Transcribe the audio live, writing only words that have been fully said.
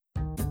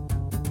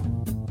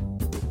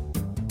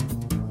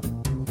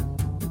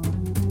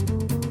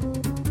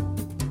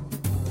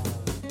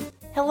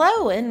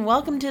Hello and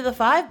welcome to the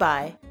 5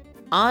 by.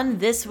 On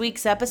this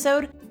week's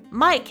episode,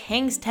 Mike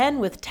hangs 10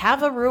 with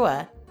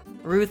Tavarua,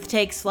 Ruth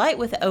takes flight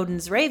with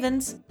Odin's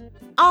ravens,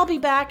 I'll be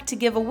back to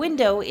give a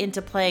window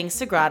into playing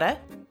Sagrada,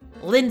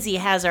 Lindsay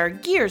has our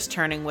gears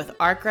turning with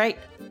Arkwright,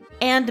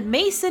 and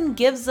Mason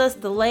gives us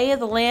the lay of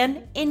the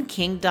land in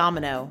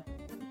Kingdomino.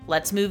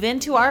 Let's move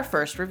into our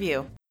first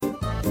review.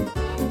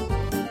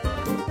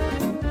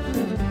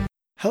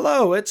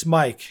 Hello, it's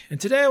Mike, and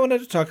today I wanted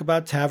to talk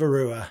about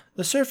Tavarua,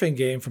 the surfing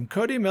game from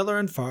Cody Miller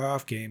and Far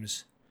Off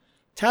Games.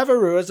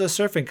 Tavarua is a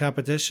surfing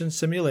competition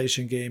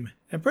simulation game,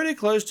 and pretty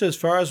close to as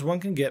far as one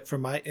can get for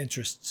my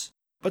interests.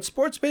 But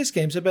sports-based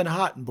games have been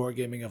hot in board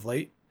gaming of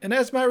late, and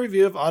as my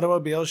review of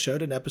automobiles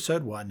showed in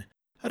episode 1,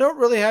 I don't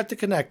really have to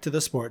connect to the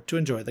sport to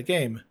enjoy the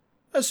game,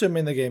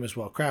 assuming the game is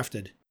well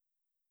crafted.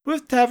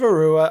 With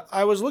Tavarua,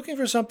 I was looking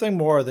for something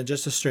more than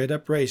just a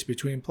straight-up race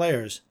between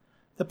players.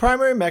 The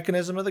primary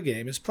mechanism of the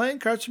game is playing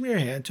cards from your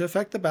hand to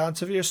affect the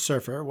balance of your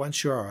surfer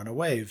once you are on a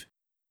wave.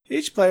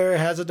 Each player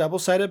has a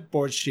double-sided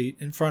board sheet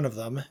in front of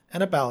them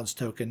and a balance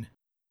token.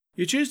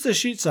 You choose the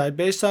sheet side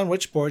based on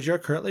which board you are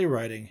currently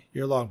riding,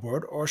 your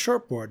longboard or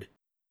shortboard.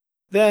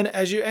 Then,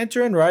 as you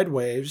enter and ride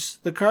waves,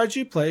 the cards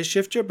you play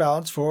shift your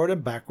balance forward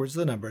and backwards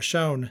the number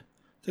shown.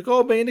 The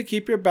goal being to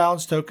keep your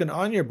balance token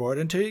on your board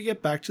until you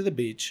get back to the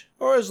beach,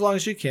 or as long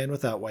as you can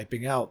without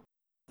wiping out.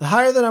 The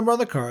higher the number on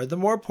the card, the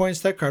more points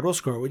that card will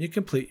score when you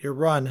complete your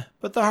run,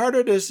 but the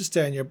harder it is to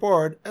stay on your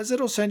board, as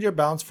it'll send your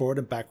balance forward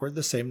and backward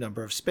the same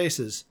number of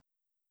spaces.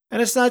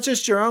 And it's not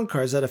just your own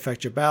cards that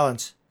affect your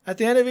balance. At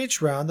the end of each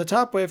round, the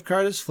top wave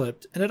card is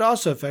flipped, and it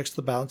also affects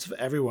the balance of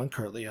everyone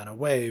currently on a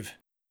wave.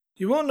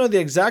 You won't know the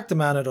exact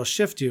amount it'll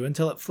shift you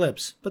until it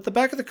flips, but the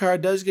back of the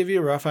card does give you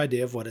a rough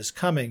idea of what is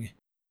coming.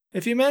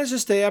 If you manage to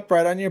stay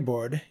upright on your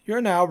board, you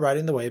are now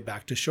riding the wave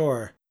back to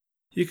shore.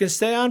 You can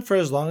stay on for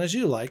as long as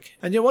you like,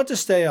 and you'll want to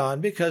stay on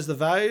because the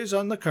values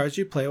on the cards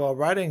you play while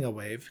riding a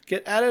wave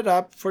get added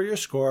up for your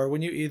score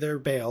when you either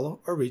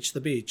bail or reach the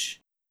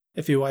beach.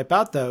 If you wipe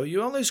out though,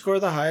 you only score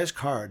the highest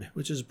card,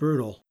 which is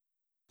brutal.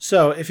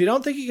 So, if you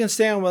don't think you can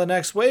stay on when the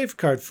next wave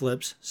card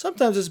flips,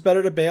 sometimes it's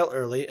better to bail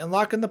early and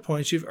lock in the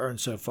points you've earned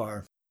so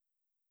far.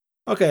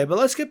 Okay, but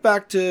let's get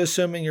back to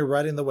assuming you're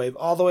riding the wave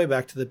all the way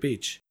back to the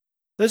beach.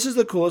 This is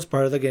the coolest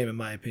part of the game in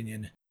my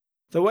opinion.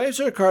 The waves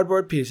are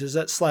cardboard pieces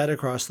that slide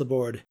across the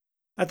board.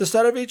 At the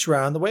start of each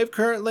round, the wave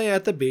currently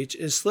at the beach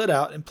is slid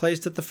out and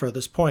placed at the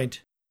furthest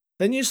point.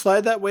 Then you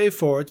slide that wave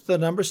forward to the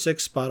number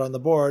 6 spot on the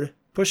board,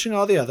 pushing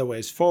all the other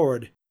waves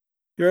forward.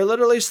 You are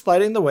literally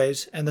sliding the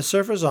waves and the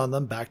surfers on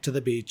them back to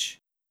the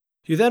beach.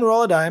 You then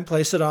roll a die and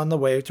place it on the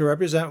wave to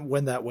represent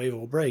when that wave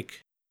will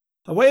break.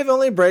 A wave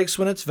only breaks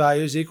when its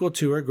value is equal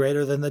to or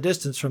greater than the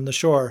distance from the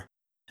shore.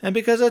 And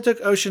because I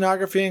took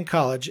oceanography in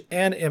college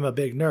and am a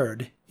big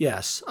nerd,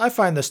 yes, I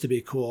find this to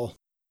be cool.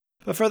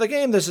 But for the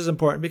game this is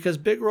important because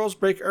big rolls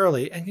break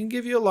early and can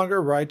give you a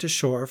longer ride to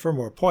shore for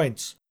more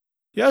points.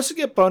 You also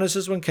get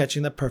bonuses when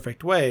catching the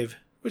perfect wave,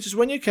 which is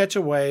when you catch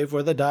a wave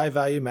where the die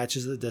value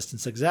matches the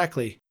distance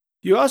exactly.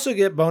 You also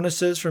get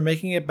bonuses for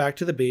making it back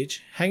to the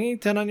beach, hanging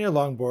 10 on your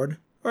longboard,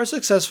 or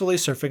successfully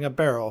surfing a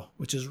barrel,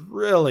 which is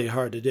really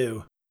hard to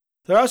do.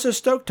 There are also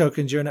stoke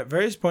tokens you earn at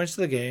various points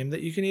of the game that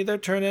you can either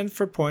turn in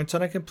for points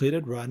on a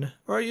completed run,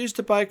 or are used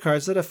to buy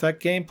cards that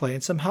affect gameplay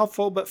in some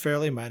helpful but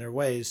fairly minor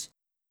ways.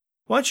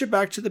 Once you're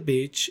back to the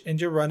beach and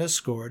your run is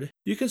scored,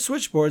 you can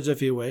switch boards if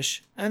you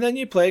wish, and then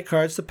you play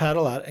cards to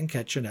paddle out and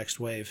catch your next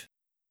wave.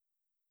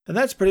 And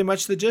that's pretty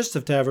much the gist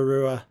of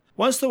Tavarua.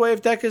 Once the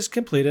wave deck is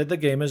completed, the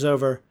game is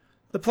over.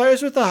 The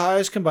players with the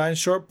highest combined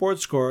shortboard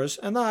scores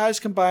and the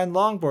highest combined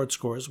longboard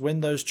scores win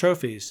those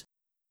trophies.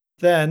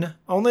 Then,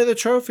 only the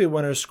trophy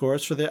winner's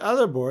scores for the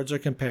other boards are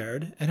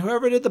compared, and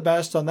whoever did the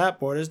best on that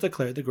board is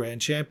declared the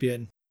grand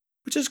champion.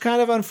 Which is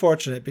kind of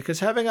unfortunate because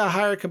having a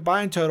higher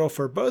combined total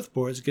for both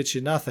boards gets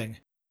you nothing.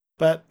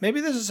 But maybe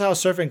this is how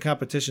surfing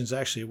competitions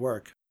actually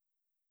work.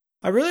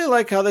 I really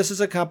like how this is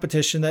a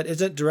competition that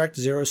isn't direct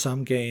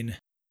zero-sum gain.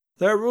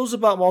 There are rules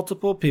about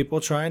multiple people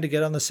trying to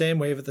get on the same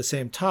wave at the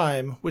same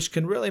time, which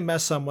can really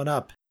mess someone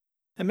up.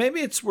 And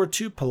maybe we're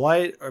too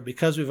polite or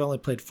because we've only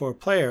played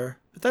 4-player,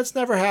 but that's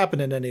never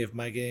happened in any of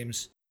my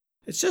games.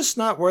 It's just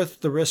not worth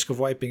the risk of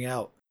wiping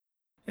out.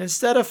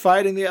 Instead of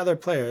fighting the other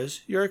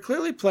players, you are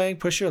clearly playing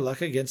push your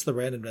luck against the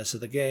randomness of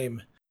the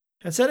game.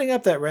 And setting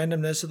up that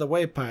randomness of the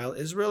wave pile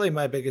is really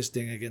my biggest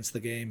ding against the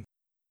game.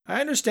 I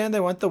understand they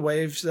want the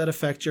waves that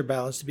affect your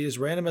balance to be as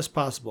random as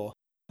possible,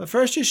 but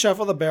first you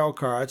shuffle the barrel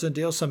cards and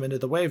deal some into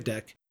the wave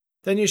deck.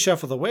 Then you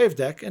shuffle the wave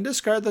deck and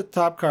discard the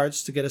top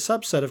cards to get a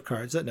subset of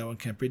cards that no one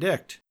can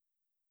predict.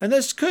 And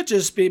this could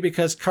just be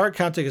because card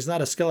counting is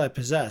not a skill I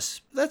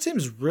possess, but that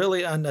seems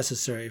really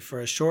unnecessary for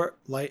as short,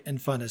 light, and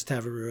fun as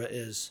Tavarua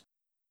is.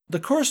 The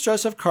core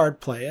stress of card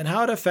play and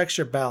how it affects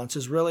your balance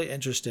is really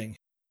interesting.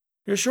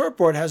 Your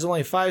shortboard has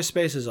only 5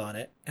 spaces on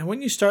it, and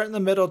when you start in the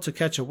middle to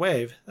catch a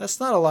wave, that's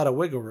not a lot of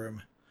wiggle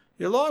room.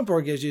 Your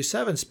longboard gives you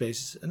 7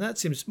 spaces, and that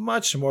seems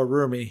much more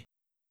roomy.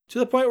 To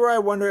the point where I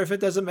wonder if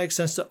it doesn't make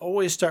sense to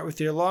always start with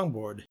your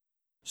longboard.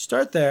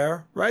 Start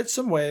there, ride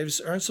some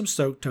waves, earn some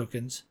stoke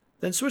tokens,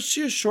 Then switch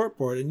to your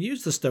shortboard and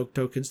use the Stoke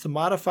tokens to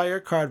modify your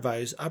card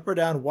values up or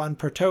down 1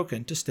 per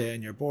token to stay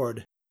on your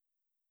board.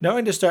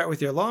 Knowing to start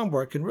with your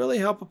longboard can really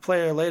help a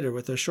player later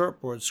with their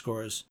shortboard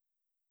scores.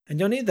 And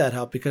you'll need that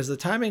help because the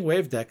timing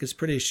wave deck is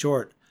pretty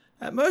short.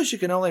 At most you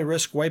can only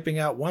risk wiping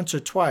out once or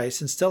twice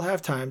and still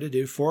have time to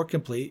do 4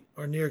 complete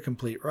or near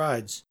complete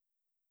rides.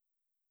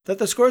 That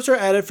the scores are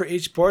added for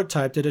each board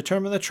type to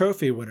determine the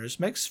trophy winners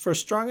makes for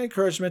strong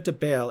encouragement to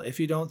bail if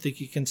you don't think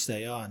you can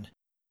stay on.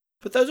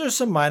 But those are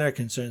some minor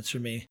concerns for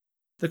me.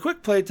 The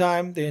quick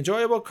playtime, the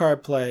enjoyable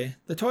card play,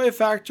 the toy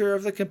factor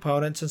of the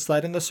components and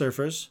sliding the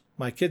surfers,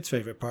 my kids'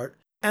 favorite part,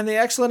 and the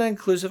excellent and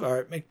inclusive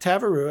art make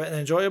Tavarua an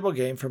enjoyable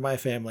game for my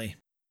family.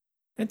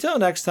 Until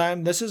next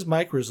time, this is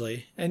Mike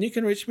Grizzly, and you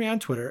can reach me on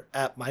Twitter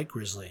at Mike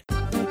Grizzly.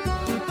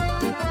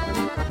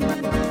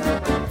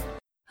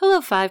 Hello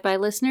 5x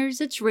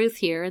listeners, it's Ruth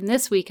here, and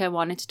this week I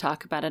wanted to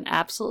talk about an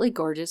absolutely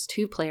gorgeous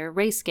 2-player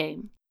race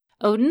game.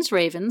 Odin's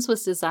Ravens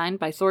was designed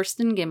by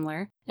Thorsten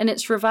Gimler, and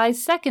its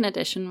revised 2nd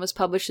edition was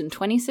published in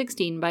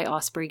 2016 by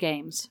Osprey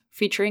Games,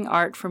 featuring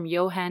art from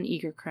Johan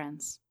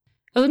Egerkrans.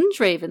 Odin's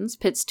Ravens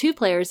pits 2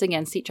 players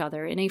against each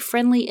other in a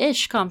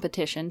friendly-ish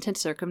competition to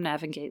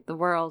circumnavigate the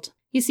world.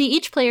 You see,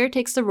 each player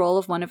takes the role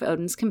of one of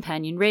Odin's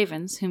companion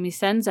ravens, whom he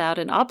sends out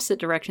in opposite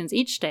directions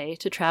each day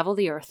to travel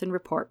the earth and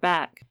report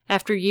back.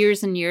 After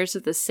years and years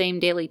of this same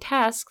daily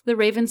task, the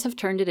ravens have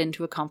turned it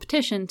into a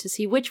competition to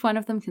see which one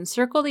of them can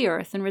circle the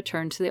earth and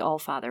return to the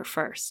Allfather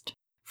first.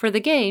 For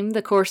the game,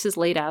 the course is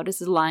laid out as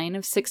a line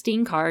of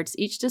 16 cards,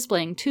 each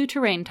displaying 2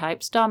 terrain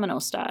types domino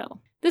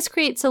style. This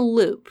creates a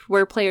loop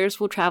where players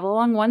will travel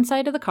along one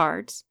side of the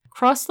cards,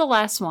 cross the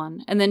last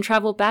one, and then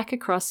travel back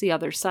across the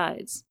other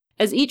sides.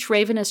 As each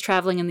raven is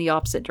traveling in the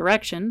opposite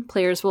direction,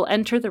 players will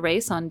enter the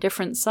race on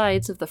different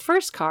sides of the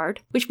first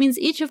card, which means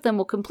each of them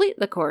will complete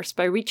the course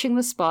by reaching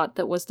the spot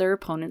that was their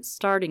opponent's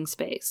starting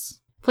space.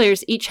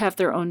 Players each have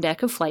their own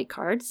deck of flight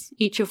cards,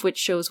 each of which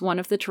shows one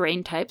of the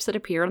terrain types that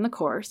appear on the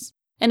course,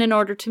 and in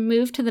order to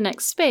move to the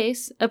next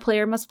space, a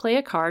player must play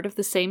a card of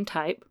the same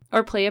type,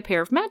 or play a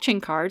pair of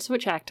matching cards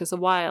which act as a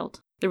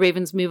wild. The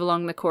ravens move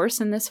along the course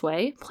in this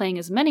way, playing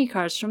as many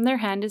cards from their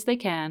hand as they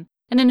can,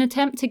 in an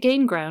attempt to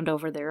gain ground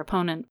over their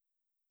opponent.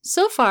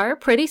 So far,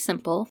 pretty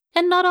simple,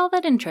 and not all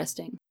that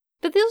interesting.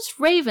 But those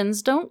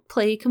ravens don't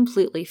play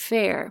completely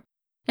fair,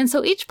 and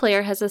so each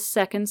player has a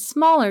second,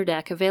 smaller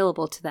deck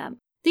available to them.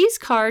 These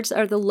cards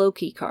are the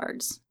Loki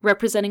cards,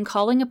 representing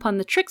calling upon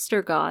the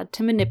trickster god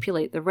to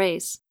manipulate the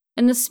race,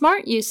 and the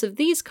smart use of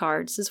these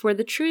cards is where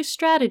the true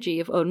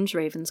strategy of Odin's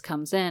Ravens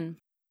comes in.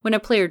 When a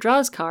player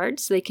draws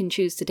cards, they can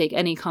choose to take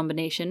any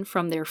combination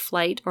from their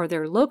Flight or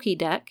their Loki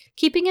deck,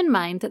 keeping in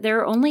mind that there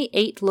are only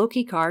 8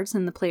 Loki cards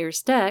in the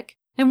player's deck,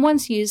 and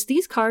once used,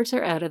 these cards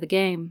are out of the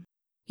game.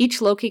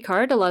 Each Loki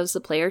card allows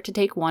the player to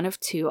take one of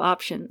 2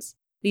 options.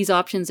 These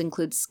options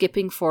include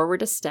skipping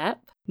forward a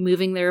step,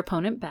 moving their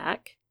opponent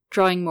back,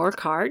 drawing more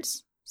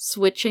cards,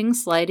 switching,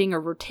 sliding, or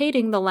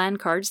rotating the land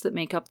cards that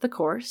make up the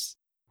course,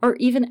 or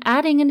even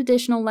adding an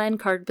additional land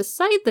card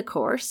beside the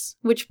course,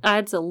 which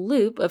adds a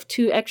loop of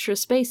 2 extra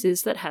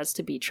spaces that has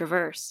to be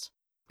traversed.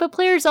 But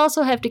players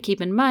also have to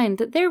keep in mind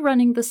that they're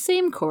running the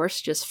same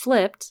course, just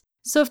flipped,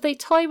 so if they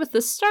toy with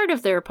the start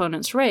of their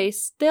opponent's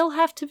race, they'll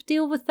have to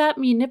deal with that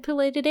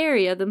manipulated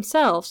area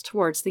themselves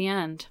towards the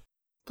end.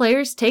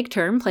 Players take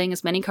turn playing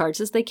as many cards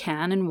as they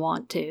can and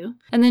want to,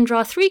 and then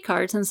draw 3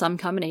 cards in some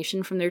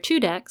combination from their 2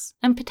 decks,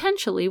 and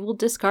potentially will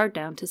discard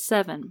down to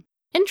 7.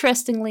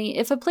 Interestingly,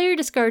 if a player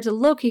discards a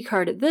Loki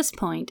card at this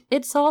point,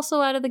 it's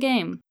also out of the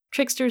game.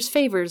 Trickster's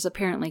favors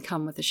apparently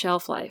come with a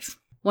shelf life.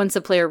 Once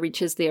a player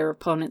reaches their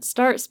opponent's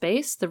start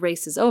space, the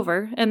race is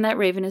over, and that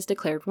raven is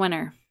declared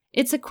winner.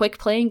 It's a quick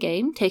playing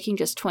game, taking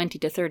just 20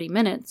 to 30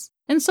 minutes,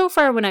 and so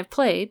far when I've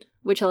played,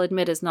 which I'll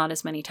admit is not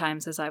as many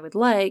times as I would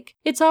like,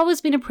 it's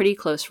always been a pretty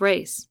close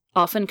race,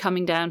 often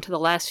coming down to the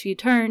last few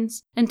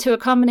turns, and to a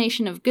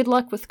combination of good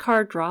luck with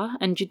card draw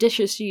and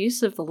judicious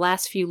use of the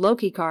last few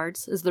Loki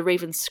cards as the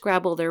ravens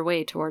scrabble their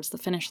way towards the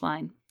finish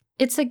line.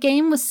 It's a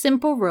game with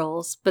simple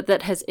rules, but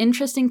that has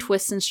interesting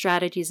twists and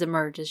strategies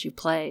emerge as you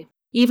play.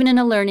 Even in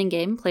a learning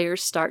game,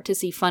 players start to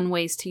see fun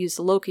ways to use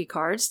the Loki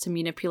cards to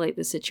manipulate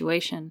the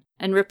situation,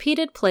 and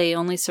repeated play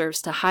only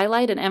serves to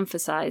highlight and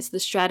emphasize the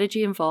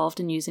strategy involved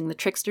in using the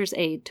trickster's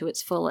aid to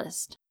its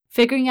fullest.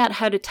 Figuring out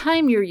how to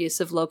time your use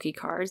of Loki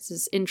cards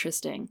is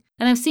interesting,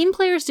 and I've seen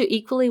players do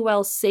equally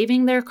well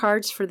saving their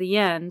cards for the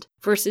end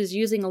versus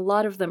using a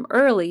lot of them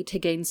early to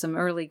gain some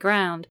early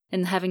ground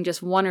and having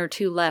just 1 or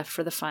 2 left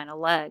for the final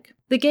leg.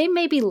 The game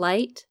may be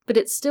light, but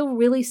it's still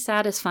really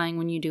satisfying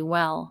when you do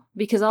well,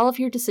 because all of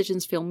your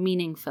decisions feel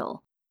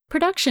meaningful.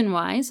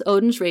 Production-wise,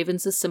 Odin's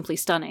Ravens is simply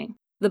stunning.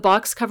 The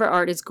box cover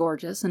art is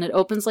gorgeous, and it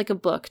opens like a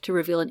book to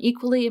reveal an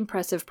equally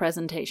impressive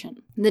presentation.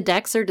 The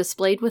decks are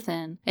displayed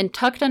within, and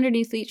tucked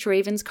underneath each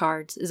raven's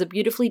cards is a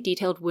beautifully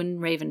detailed wooden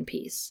raven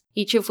piece,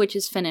 each of which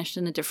is finished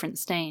in a different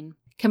stain.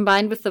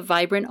 Combined with the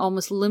vibrant,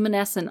 almost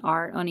luminescent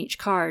art on each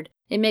card,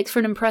 it makes for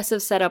an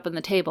impressive setup on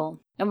the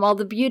table, and while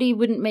the beauty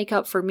wouldn't make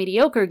up for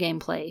mediocre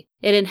gameplay,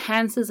 it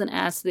enhances and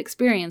adds to the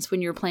experience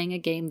when you're playing a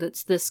game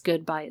that's this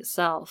good by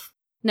itself.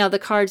 Now, the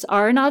cards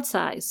are an odd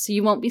size, so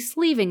you won't be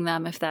sleeving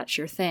them if that's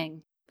your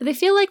thing, but they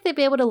feel like they'd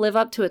be able to live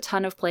up to a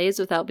ton of plays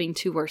without being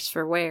too worse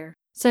for wear,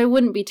 so I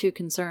wouldn't be too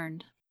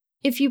concerned.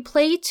 If you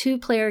play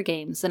 2-player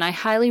games, then I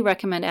highly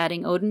recommend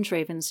adding Odin's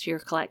Ravens to your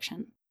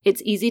collection.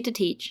 It's easy to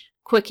teach,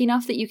 quick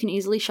enough that you can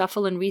easily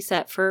shuffle and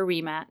reset for a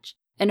rematch,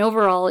 and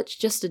overall it's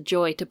just a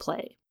joy to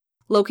play.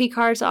 Loki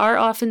cards are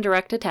often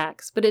direct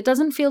attacks, but it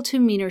doesn't feel too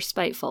mean or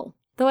spiteful,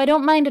 though I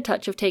don't mind a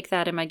touch of Take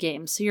That in my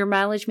game, so your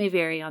mileage may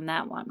vary on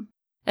that one.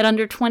 At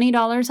under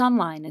 $20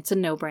 online, it's a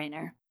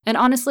no-brainer. And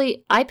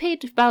honestly, I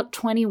paid about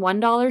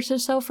 $21 or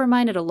so for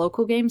mine at a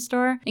local game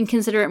store, and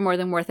consider it more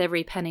than worth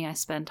every penny I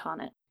spent on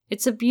it.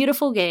 It's a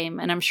beautiful game,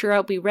 and I'm sure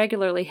I'll be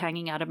regularly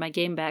hanging out of my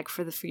game bag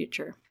for the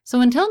future.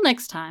 So until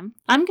next time,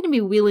 I'm going to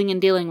be wheeling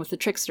and dealing with the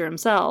trickster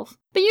himself,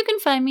 but you can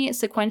find me at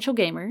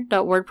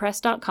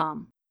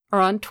sequentialgamer.wordpress.com, or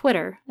on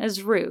Twitter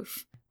as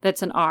Roof.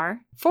 That's an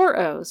R, 4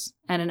 O's,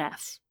 and an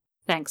F.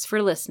 Thanks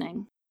for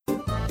listening.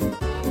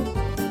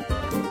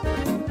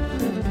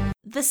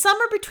 The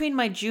summer between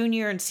my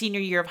junior and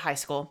senior year of high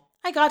school,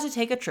 I got to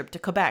take a trip to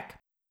Quebec.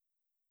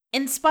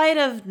 In spite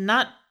of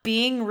not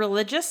being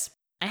religious,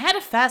 I had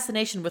a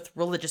fascination with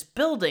religious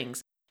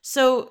buildings,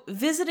 so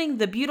visiting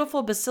the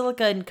beautiful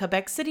basilica in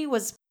Quebec City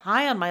was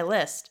high on my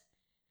list.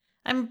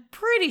 I'm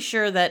pretty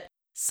sure that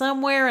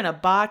somewhere in a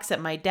box at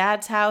my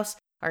dad's house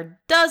are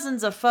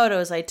dozens of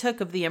photos I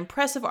took of the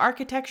impressive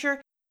architecture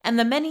and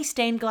the many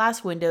stained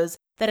glass windows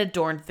that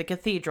adorned the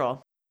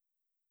cathedral.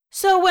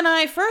 So when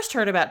I first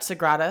heard about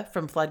Sagrada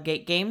from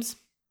Floodgate Games,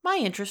 my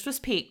interest was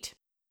piqued.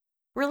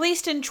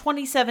 Released in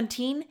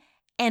 2017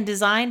 and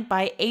designed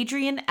by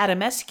Adrian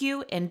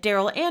Adamescu and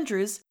Daryl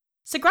Andrews,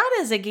 Sagrada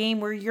is a game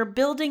where you're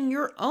building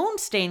your own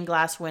stained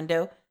glass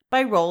window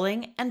by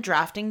rolling and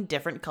drafting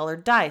different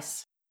colored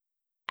dice.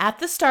 At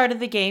the start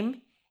of the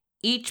game,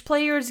 each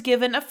player is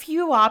given a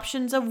few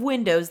options of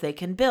windows they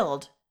can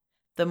build.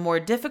 The more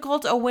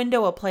difficult a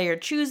window a player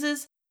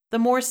chooses, the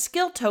more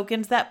skill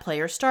tokens that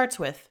player starts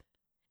with.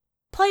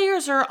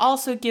 Players are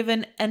also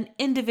given an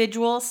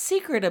individual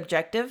secret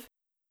objective,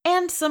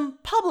 and some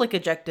public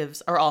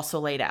objectives are also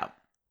laid out.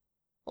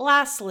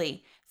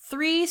 Lastly,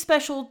 3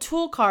 special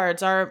tool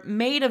cards are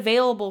made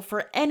available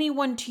for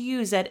anyone to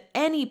use at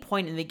any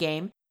point in the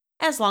game,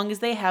 as long as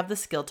they have the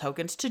skill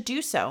tokens to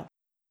do so.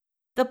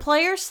 The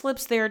player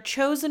slips their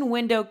chosen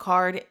window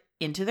card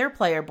into their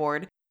player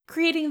board,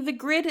 creating the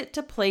grid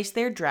to place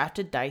their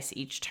drafted dice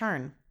each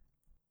turn.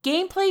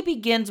 Gameplay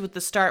begins with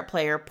the start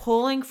player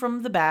pulling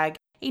from the bag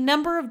a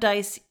number of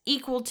dice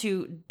equal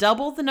to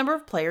double the number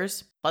of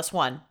players plus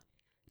 1.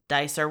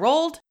 Dice are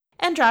rolled,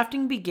 and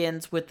drafting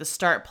begins with the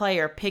start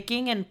player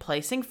picking and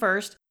placing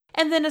first,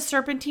 and then a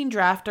serpentine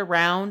draft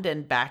around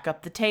and back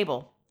up the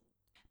table.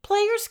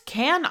 Players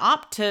can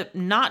opt to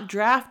not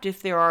draft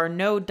if there are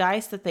no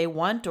dice that they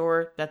want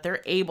or that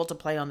they're able to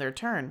play on their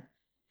turn.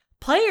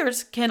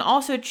 Players can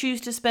also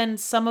choose to spend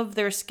some of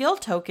their skill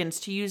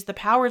tokens to use the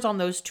powers on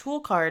those tool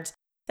cards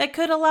that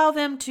could allow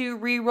them to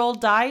re-roll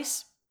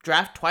dice,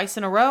 draft twice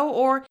in a row,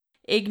 or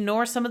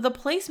ignore some of the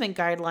placement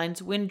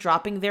guidelines when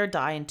dropping their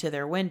die into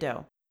their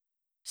window.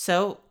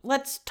 So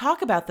let's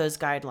talk about those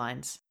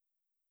guidelines.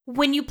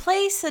 When you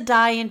place a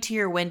die into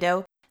your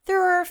window, there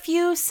are a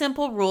few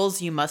simple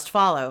rules you must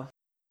follow.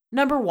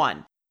 Number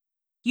 1,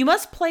 you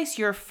must place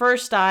your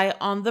first die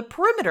on the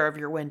perimeter of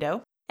your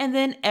window, and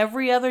then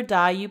every other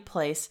die you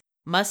place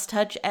must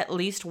touch at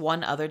least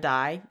one other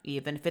die,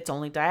 even if it's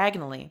only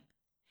diagonally.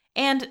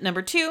 And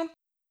number 2,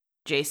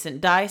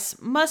 adjacent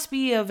dice must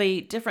be of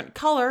a different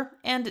color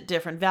and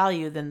different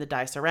value than the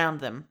dice around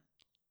them.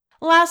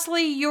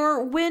 Lastly,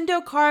 your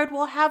window card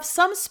will have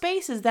some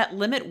spaces that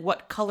limit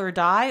what color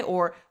die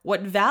or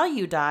what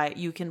value die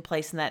you can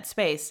place in that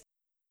space.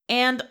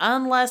 And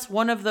unless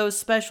one of those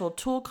special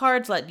tool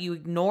cards let you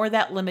ignore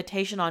that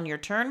limitation on your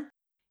turn,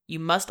 you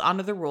must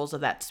honor the rules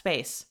of that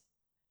space.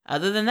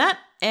 Other than that,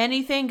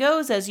 anything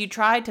goes as you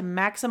try to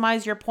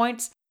maximize your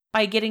points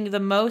by getting the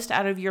most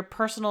out of your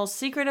personal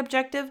secret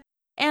objective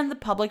and the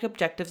public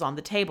objectives on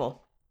the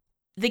table.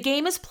 The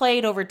game is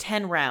played over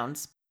 10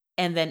 rounds,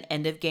 and then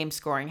end-of-game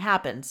scoring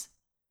happens.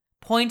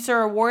 Points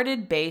are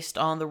awarded based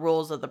on the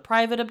rules of the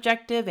private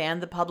objective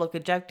and the public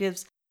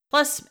objectives,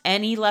 plus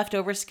any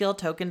leftover skill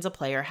tokens a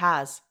player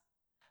has.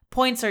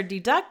 Points are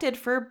deducted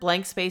for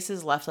blank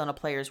spaces left on a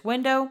player's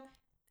window,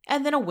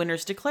 and then a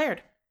winner's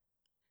declared.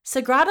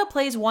 Sagrada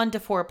plays 1 to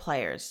 4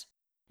 players.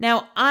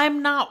 Now,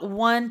 I'm not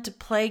one to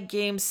play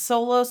games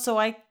solo, so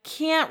I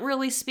can't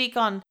really speak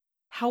on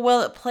how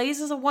well it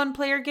plays as a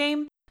 1-player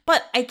game,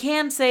 but I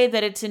can say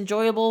that it's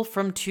enjoyable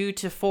from 2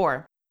 to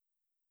 4.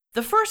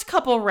 The first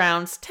couple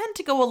rounds tend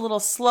to go a little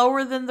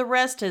slower than the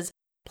rest as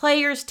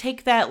players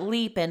take that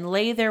leap and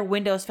lay their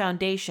Windows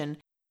foundation,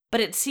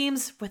 but it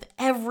seems with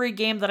every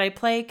game that I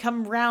play,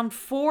 come round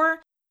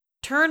 4,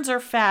 turns are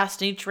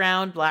fast and each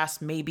round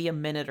lasts maybe a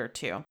minute or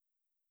 2.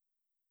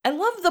 I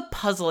love the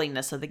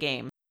puzzliness of the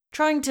game.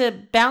 Trying to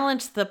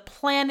balance the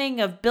planning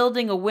of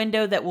building a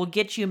window that will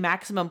get you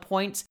maximum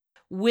points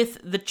with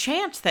the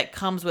chance that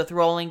comes with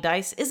rolling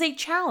dice is a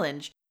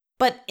challenge,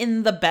 but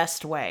in the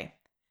best way.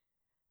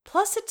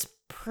 Plus, it's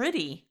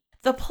pretty.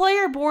 The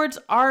player boards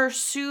are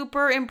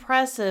super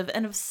impressive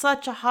and of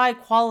such a high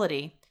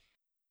quality.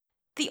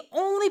 The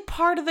only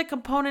part of the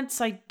components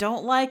I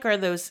don't like are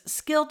those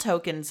skill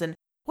tokens, and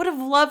would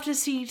have loved to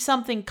see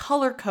something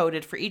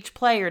color-coded for each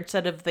player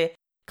instead of the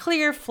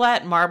clear,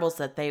 flat marbles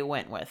that they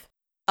went with.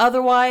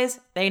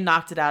 Otherwise, they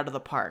knocked it out of the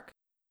park.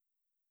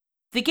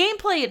 The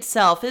gameplay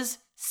itself is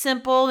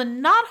simple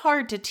and not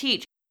hard to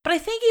teach, but I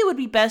think it would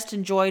be best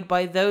enjoyed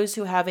by those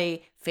who have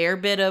a fair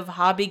bit of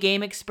hobby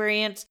game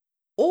experience,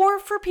 or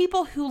for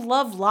people who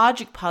love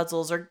logic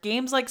puzzles or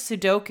games like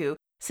Sudoku,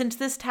 since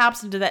this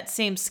taps into that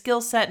same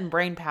skill set and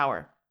brain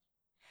power.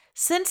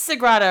 Since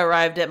Sagrada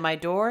arrived at my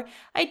door,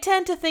 I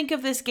tend to think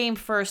of this game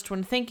first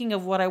when thinking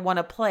of what I want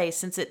to play,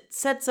 since it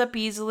sets up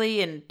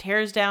easily and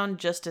tears down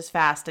just as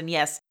fast, and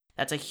yes,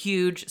 that's a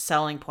huge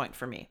selling point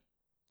for me.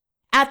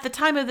 At the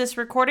time of this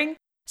recording,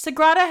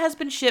 Sagrada has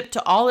been shipped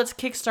to all its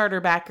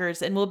Kickstarter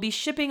backers and will be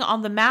shipping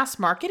on the mass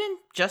market in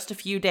just a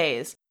few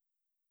days.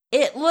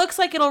 It looks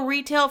like it'll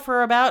retail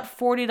for about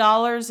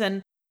 $40,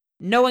 and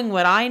knowing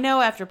what I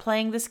know after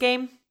playing this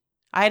game,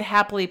 I'd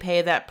happily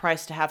pay that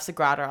price to have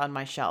Sagrada on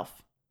my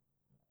shelf.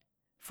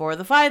 For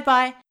the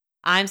 5x,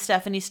 I'm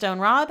Stephanie Stone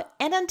Robb,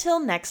 and until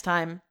next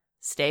time,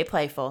 stay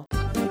playful.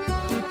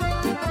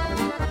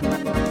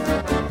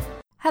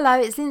 Hello,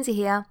 it's Lindsay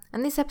here,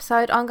 and this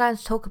episode I'm going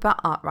to talk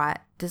about Arkwright,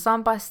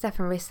 designed by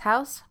Stefan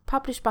Risthaus,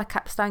 published by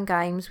Capstone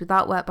Games with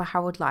artwork by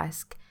Harold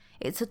Leisk.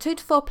 It's a 2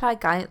 to 4 player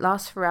game that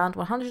lasts for around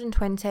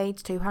 120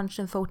 to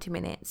 240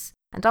 minutes,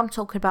 and I'm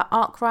talking about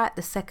Arkwright,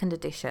 the 2nd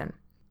edition.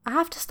 I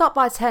have to start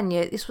by telling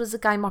you this was a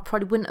game I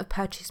probably wouldn't have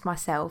purchased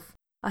myself.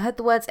 I heard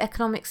the words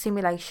economic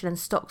simulation and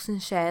stocks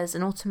and shares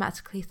and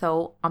automatically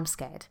thought, I'm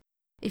scared.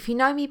 If you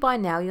know me by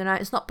now, you'll know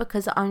it's not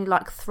because I only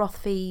like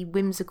frothy,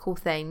 whimsical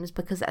themes,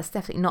 because that's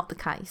definitely not the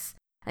case.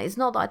 And it's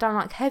not that I don't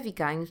like heavy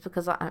games,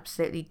 because I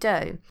absolutely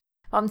do.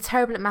 But I'm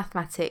terrible at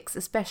mathematics,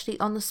 especially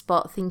on the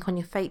spot, think on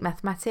your feet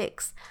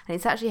mathematics, and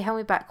it's actually held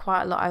me back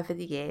quite a lot over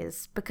the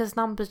years, because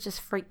numbers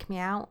just freak me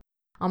out.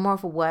 I'm more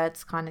of a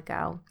words kind of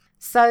girl.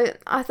 So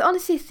I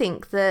honestly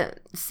think that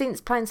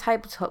since playing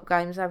tabletop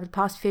games over the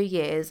past few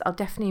years, I've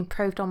definitely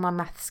improved on my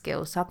math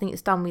skills, so I think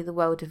it's done me the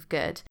world of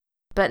good.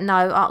 But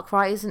no,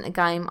 Arkwright isn't a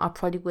game I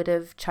probably would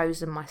have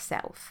chosen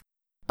myself.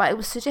 But it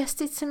was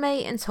suggested to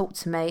me and taught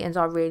to me, and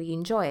I really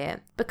enjoy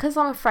it. Because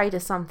I'm afraid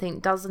of something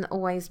doesn't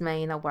always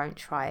mean I won't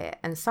try it,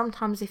 and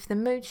sometimes if the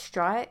mood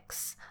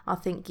strikes, I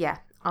think, yeah,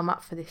 I'm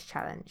up for this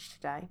challenge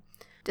today.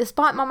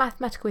 Despite my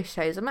mathematical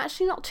issues, I'm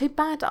actually not too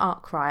bad at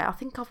Arkwright. I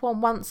think I've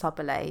won once, I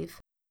believe.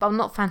 But I'm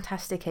not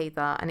fantastic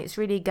either, and it's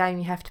really a game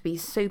you have to be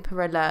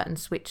super alert and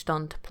switched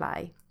on to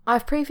play.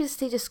 I've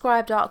previously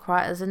described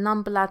Arkwright as a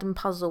number-laden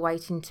puzzle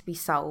waiting to be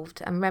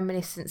solved, and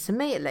reminiscent to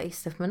me at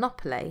least of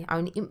Monopoly,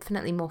 only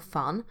infinitely more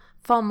fun,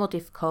 far more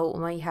difficult,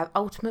 and where you have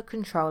ultimate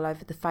control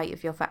over the fate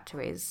of your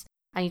factories,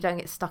 and you don't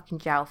get stuck in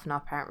jail for no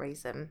apparent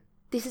reason.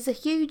 This is a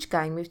huge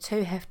game with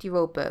 2 hefty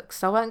rule books,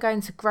 so I won't go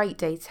into great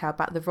detail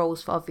about the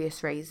rules for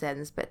obvious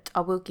reasons, but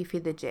I will give you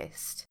the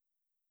gist.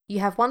 You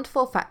have 1 to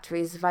 4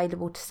 factories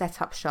available to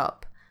set up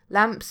shop: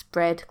 lamps,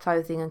 bread,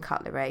 clothing and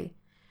cutlery.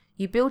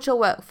 You build your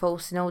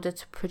workforce in order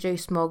to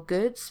produce more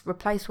goods,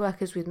 replace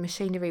workers with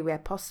machinery where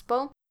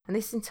possible, and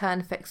this in turn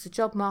affects the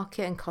job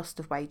market and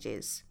cost of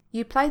wages.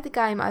 You play the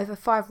game over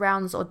 5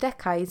 rounds or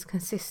decades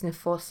consisting of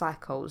 4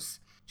 cycles.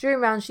 During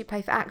rounds you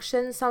pay for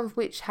actions, some of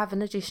which have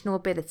an additional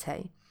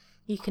ability.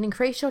 You can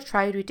increase your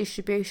trade with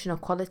distribution or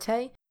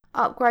quality,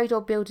 upgrade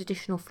or build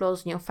additional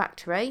floors in your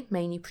factory,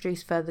 meaning you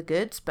produce further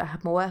goods but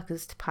have more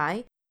workers to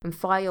pay, and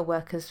fire your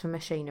workers for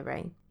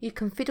machinery. You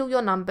can fiddle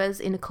your numbers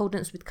in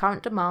accordance with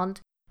current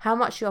demand, how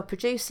much you are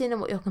producing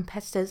and what your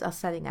competitors are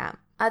selling at.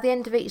 At the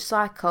end of each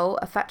cycle,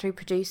 a factory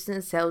produces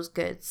and sells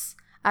goods.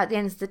 At the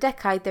end of the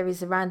decade, there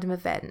is a random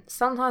event,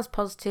 sometimes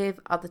positive,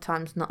 other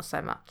times not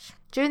so much.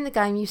 During the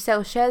game, you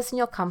sell shares in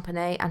your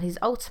company, and it is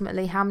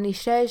ultimately how many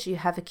shares you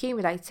have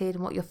accumulated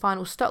and what your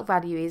final stock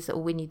value is that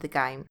will win you the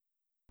game.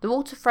 The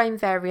water frame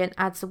variant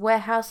adds the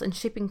warehouse and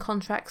shipping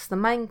contracts to the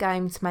main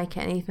game to make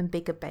it an even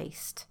bigger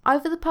beast.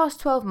 Over the past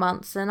 12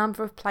 months and a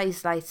number of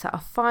plays later,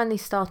 I've finally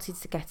started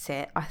to get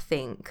it, I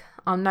think.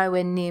 I'm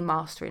nowhere near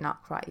mastering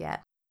Arkwright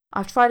yet.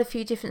 I've tried a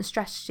few different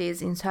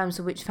strategies in terms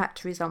of which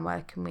factories I'm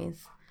working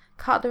with.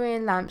 Cutlery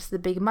and lamps are the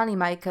big money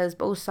makers,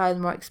 but also the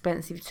more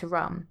expensive to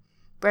run.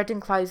 Bread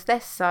and clothes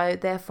less so,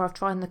 therefore I've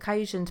tried an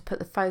occasion to put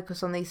the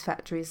focus on these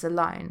factories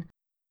alone.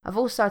 I've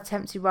also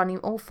attempted running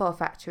all 4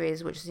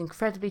 factories, which is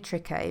incredibly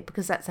tricky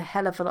because that's a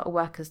hell of a lot of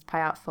workers to pay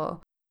out for.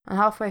 And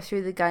halfway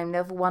through the game,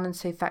 level 1 and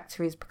 2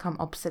 factories become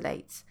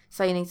obsolete,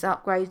 so you need to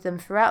upgrade them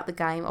throughout the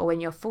game or when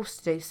you're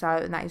forced to do so,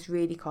 and that is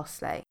really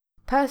costly.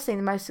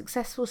 Personally, the most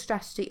successful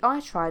strategy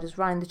I tried was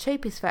running the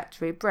cheapest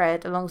factory,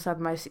 bread, alongside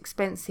the most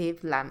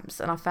expensive, lamps,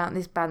 and I found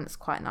this balanced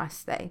quite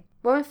nicely.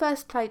 When we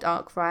first played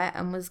Arkwright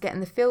and was getting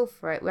the feel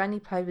for it, we only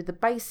played with the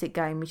basic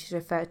game, which is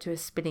referred to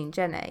as Spinning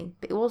Jenny,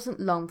 but it wasn't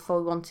long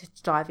before we wanted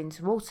to dive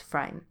into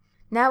Waterframe.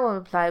 Now when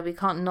we play, we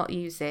can't not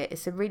use it.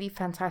 It's a really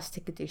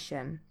fantastic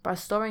addition. By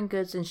storing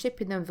goods and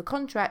shipping them with a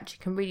contract, you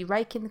can really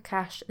rake in the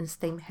cash and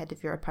steam ahead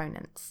of your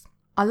opponents.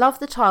 I love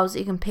the tiles that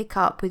you can pick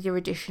up with your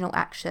additional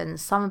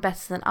actions. Some are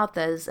better than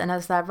others, and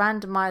as they're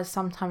randomised,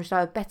 sometimes they're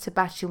a better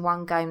batch in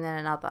one game than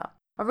another.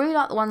 I really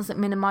like the ones that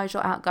minimise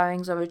your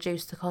outgoings or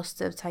reduce the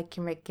cost of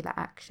taking regular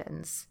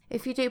actions.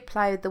 If you do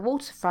play with the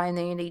water frame,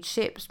 then you need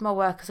ships, more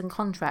workers and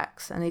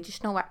contracts, and the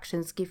additional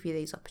actions give you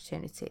these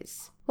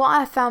opportunities. What I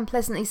have found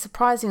pleasantly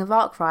surprising with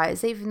Arkwright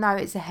is even though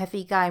it's a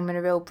heavy game and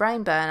a real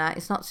brain burner,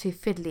 it's not too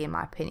fiddly in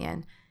my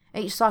opinion.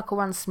 Each cycle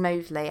runs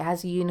smoothly, it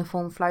has a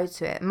uniform flow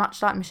to it,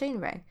 much like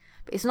machinery,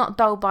 but it's not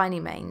dull by any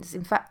means,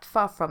 in fact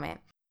far from it.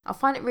 I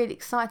find it really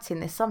exciting.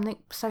 There's something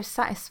so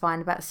satisfying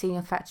about seeing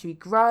your factory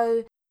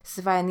grow,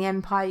 surveying the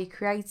empire you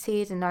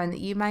created and knowing that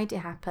you made it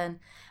happen,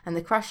 and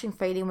the crushing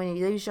feeling when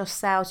you lose your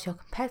sale to your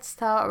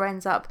competitor or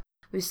ends up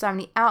with so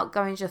many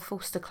outgoings you're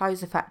forced to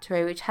close the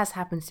factory, which has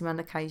happened to me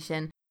on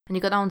occasion, and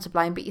you've got no one to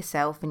blame but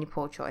yourself and your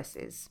poor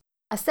choices.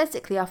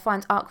 Aesthetically, I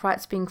find Arkwright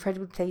to be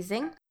incredibly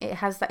pleasing. It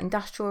has that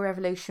industrial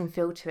revolution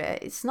feel to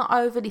it. It's not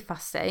overly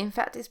fussy, in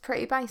fact it's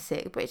pretty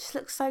basic, but it just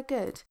looks so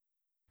good.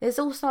 There's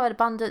also an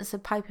abundance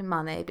of paper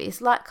money, but it's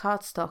like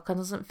cardstock and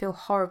doesn't feel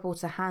horrible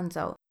to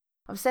handle.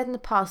 I've said in the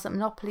past that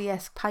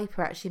Monopoly-esque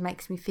paper actually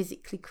makes me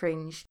physically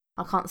cringe.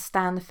 I can't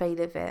stand the feel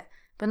of it,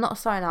 but not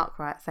so in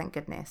Arkwright, thank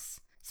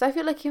goodness. So if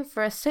you're looking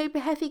for a super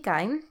heavy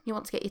game you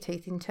want to get your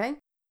teeth into,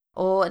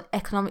 or an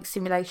economic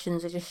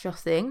simulations are just your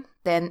thing,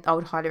 then I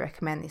would highly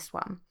recommend this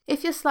one.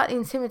 If you're slightly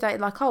intimidated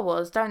like I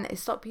was, don't let it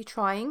stop you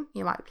trying,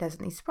 you might be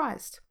pleasantly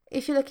surprised.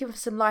 If you're looking for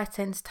some light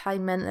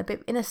entertainment, a bit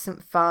of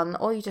innocent fun,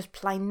 or you're just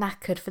plain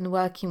knackered from the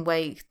working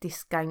week,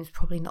 this game's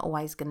probably not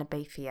always going to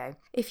be for you.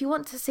 If you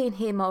want to see and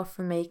hear more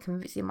from me, you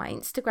can visit my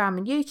Instagram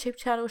and YouTube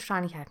channel,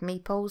 Shiny Happy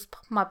Meeples,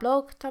 pop on my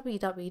blog,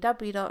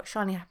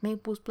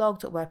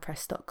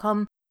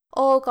 www.shinyhappymeeples.blogspot.wordpress.com,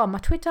 or go on my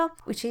Twitter,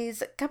 which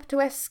is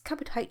S,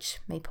 H,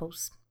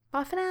 Meeples.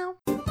 Bye for now.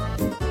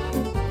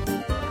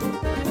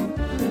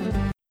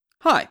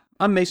 Hi,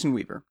 I'm Mason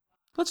Weaver.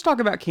 Let's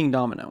talk about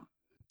Kingdomino.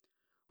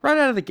 Right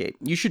out of the gate,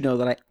 you should know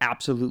that I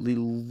absolutely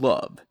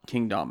love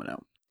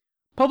Kingdomino.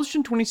 Published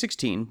in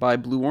 2016 by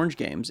Blue Orange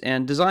Games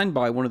and designed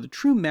by one of the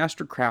true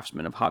master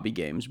craftsmen of hobby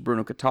games,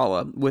 Bruno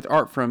Catala, with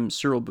art from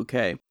Cyril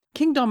Bouquet,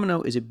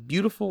 Kingdomino is a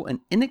beautiful and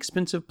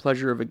inexpensive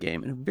pleasure of a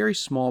game in a very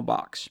small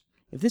box.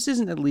 If this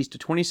isn't at least a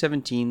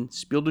 2017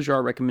 Spiel des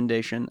Jahres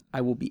recommendation,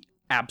 I will be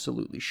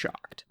absolutely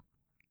shocked.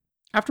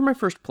 After my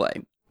first play,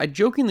 I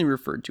jokingly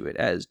referred to it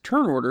as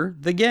Turn Order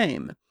the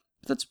Game.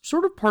 But that's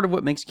sort of part of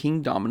what makes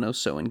Kingdomino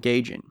so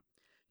engaging.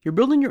 You're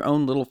building your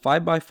own little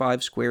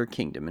 5x5 square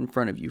kingdom in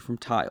front of you from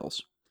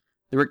tiles.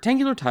 The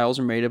rectangular tiles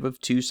are made up of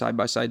two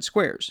side-by-side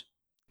squares.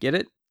 Get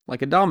it?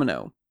 Like a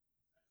domino.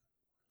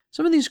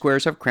 Some of these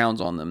squares have crowns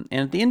on them,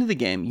 and at the end of the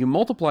game, you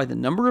multiply the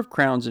number of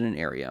crowns in an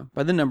area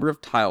by the number of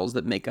tiles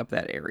that make up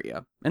that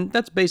area, and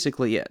that's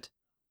basically it.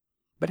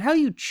 But how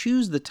you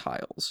choose the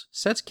tiles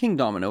sets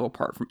Kingdomino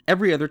apart from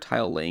every other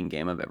tile-laying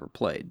game I've ever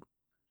played.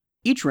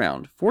 Each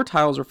round, 4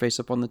 tiles are face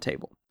up on the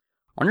table.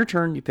 On your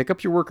turn, you pick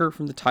up your worker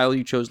from the tile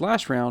you chose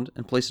last round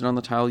and place it on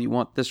the tile you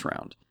want this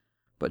round.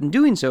 But in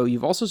doing so,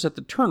 you've also set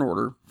the turn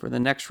order for the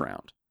next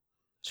round.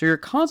 So you're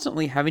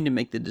constantly having to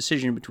make the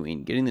decision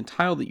between getting the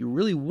tile that you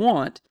really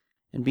want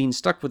and being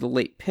stuck with a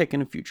late pick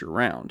in a future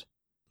round.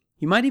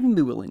 You might even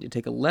be willing to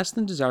take a less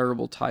than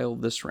desirable tile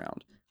this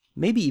round,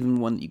 maybe even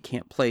one that you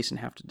can't place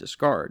and have to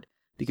discard,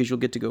 because you'll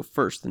get to go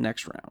first the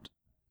next round.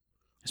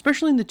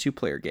 Especially in the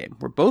 2-player game,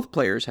 where both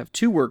players have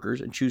 2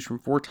 workers and choose from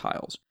 4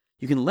 tiles,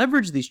 you can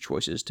leverage these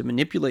choices to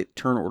manipulate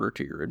turn order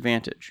to your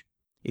advantage.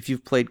 If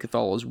you've played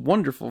Cathala's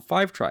wonderful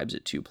 5 tribes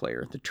at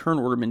 2-player, the turn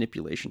order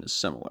manipulation is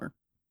similar.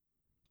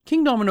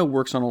 Kingdomino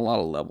works on a lot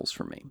of levels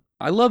for me.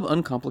 I love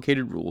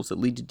uncomplicated rules that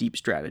lead to deep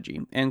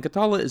strategy, and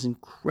Catala is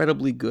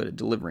incredibly good at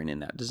delivering in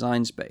that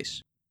design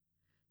space.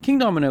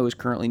 Kingdomino is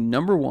currently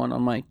number 1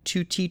 on my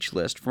to-teach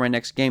list for my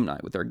next game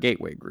night with our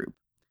Gateway group.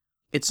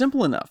 It's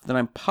simple enough that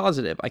I'm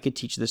positive I could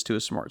teach this to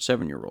a smart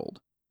 7-year-old.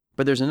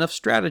 But there's enough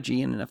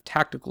strategy and enough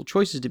tactical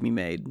choices to be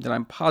made that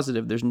I'm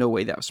positive there's no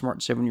way that smart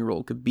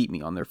 7-year-old could beat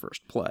me on their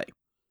first play.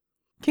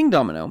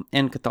 Kingdomino,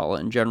 and Catala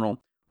in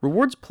general,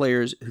 rewards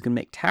players who can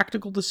make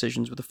tactical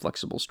decisions with a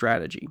flexible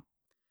strategy.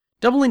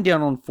 Doubling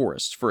down on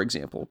forests, for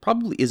example,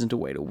 probably isn't a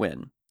way to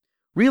win.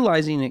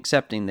 Realizing and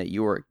accepting that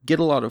your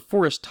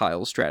get-a-lot-of-forest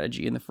tiles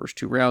strategy in the first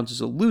 2 rounds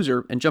is a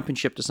loser and jumping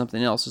ship to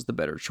something else is the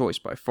better choice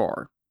by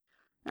far.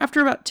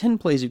 After about 10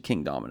 plays of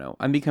Kingdomino,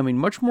 I'm becoming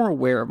much more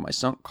aware of my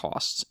sunk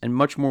costs and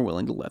much more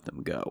willing to let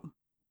them go.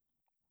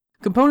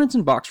 Components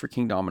and box for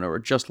Kingdomino are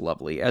just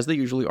lovely, as they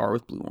usually are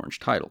with Blue Orange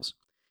titles.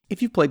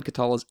 If you've played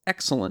Catala's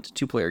excellent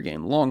 2-player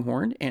game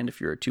Longhorn, and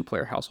if you're a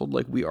 2-player household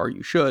like we are,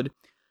 you should,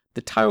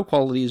 the tile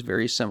quality is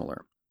very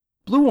similar.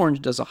 Blue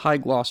Orange does a high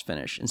gloss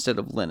finish instead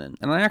of linen,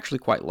 and I actually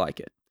quite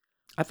like it.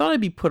 I thought I'd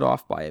be put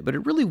off by it, but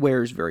it really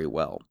wears very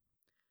well.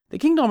 The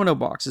Kingdomino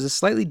box is a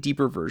slightly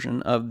deeper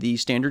version of the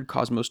standard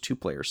Cosmos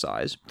 2-player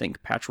size,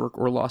 think Patchwork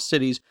or Lost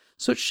Cities,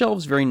 so it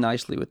shelves very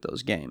nicely with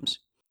those games.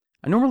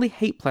 I normally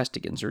hate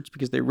plastic inserts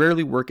because they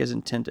rarely work as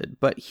intended,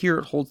 but here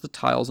it holds the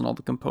tiles and all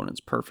the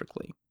components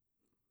perfectly.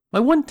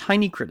 My one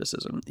tiny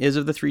criticism is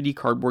of the 3D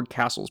cardboard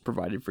castles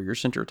provided for your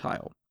center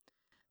tile.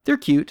 They're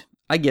cute,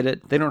 I get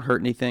it, they don't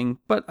hurt anything,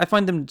 but I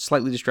find them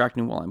slightly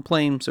distracting while I'm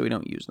playing, so we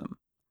don't use them.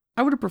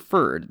 I would have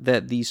preferred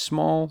that these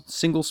small,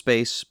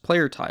 single-space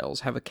player tiles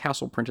have a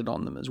castle printed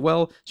on them as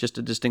well, just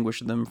to distinguish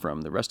them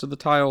from the rest of the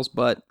tiles,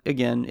 but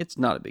again, it's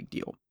not a big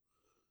deal.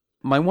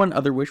 My one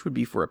other wish would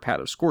be for a pad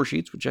of score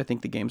sheets, which I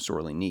think the game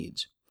sorely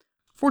needs.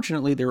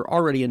 Fortunately, there are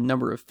already a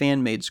number of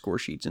fan-made score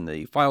sheets in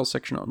the files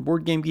section on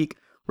BoardGameGeek,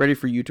 ready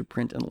for you to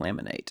print and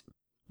laminate.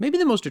 Maybe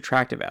the most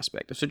attractive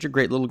aspect of such a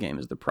great little game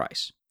is the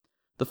price.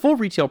 The full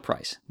retail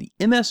price, the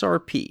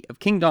MSRP of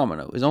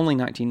Kingdomino, is only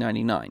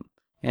 $19.99.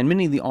 And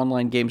many of the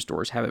online game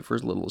stores have it for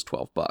as little as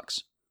 $12.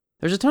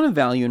 There's a ton of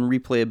value and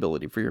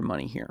replayability for your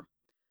money here.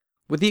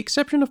 With the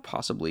exception of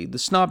possibly the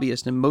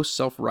snobbiest and most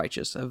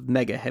self-righteous of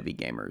mega-heavy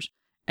gamers,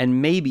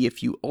 and maybe a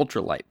few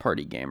ultra-light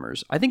party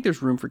gamers, I think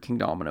there's room for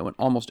Kingdomino in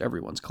almost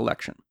everyone's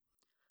collection.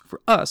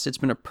 For us, it's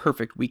been a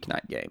perfect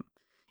weeknight game.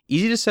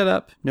 Easy to set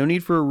up, no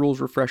need for a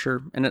rules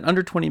refresher, and in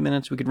under 20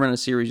 minutes we could run a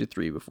series of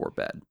 3 before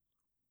bed.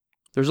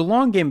 There's a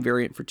long game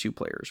variant for 2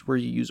 players, where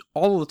you use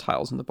all of the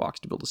tiles in the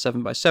box to build a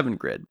 7x7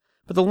 grid,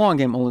 but the long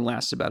game only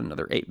lasts about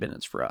another 8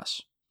 minutes for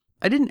us.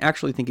 I didn't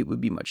actually think it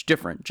would be much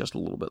different, just a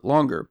little bit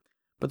longer,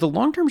 but the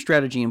long-term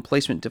strategy and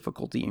placement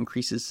difficulty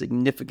increases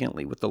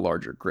significantly with the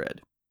larger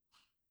grid.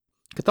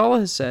 Cathala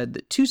has said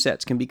that 2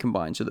 sets can be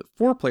combined so that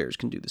 4 players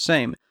can do the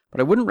same,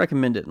 but I wouldn't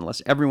recommend it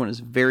unless everyone is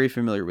very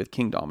familiar with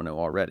Kingdomino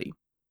already.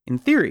 In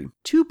theory,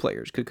 2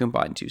 players could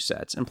combine 2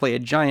 sets and play a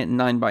giant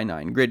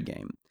 9x9 grid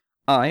game.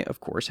 I, of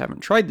course,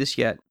 haven't tried this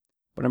yet,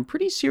 but I'm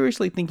pretty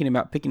seriously thinking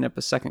about picking up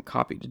a second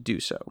copy to do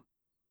so.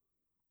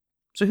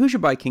 So who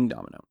should buy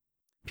Kingdomino?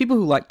 People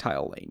who like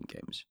tile-laying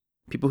games.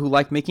 People who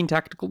like making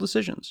tactical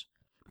decisions.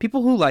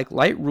 People who like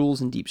light rules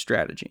and deep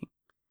strategy.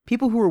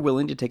 People who are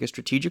willing to take a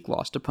strategic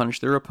loss to punish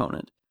their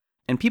opponent.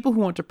 And people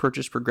who want to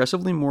purchase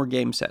progressively more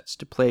game sets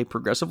to play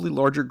progressively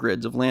larger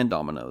grids of land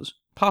dominoes,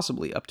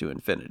 possibly up to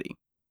infinity.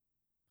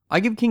 I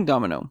give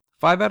Kingdomino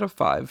 5 out of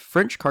 5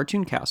 French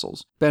cartoon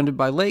castles bounded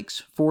by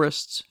lakes,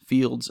 forests,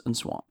 fields, and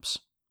swamps.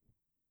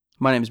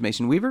 My name is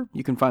Mason Weaver.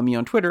 You can find me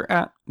on Twitter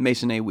at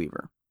Mason A.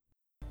 Weaver.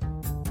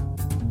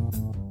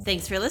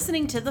 Thanks for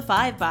listening to The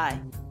 5by.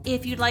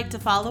 If you'd like to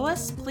follow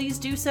us, please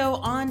do so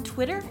on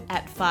Twitter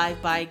at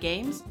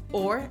 5bygames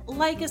or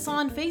like us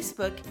on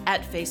Facebook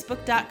at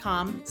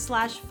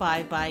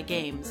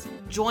facebook.com/5bygames.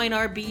 Join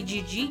our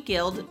BGG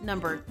Guild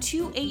number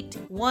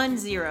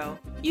 2810.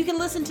 You can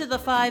listen to The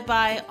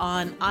 5by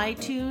on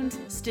iTunes,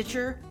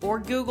 Stitcher, or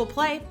Google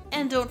Play,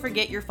 and don't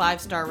forget your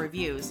 5-star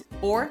reviews.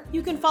 Or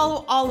you can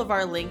follow all of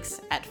our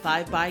links at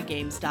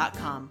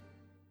 5bygames.com.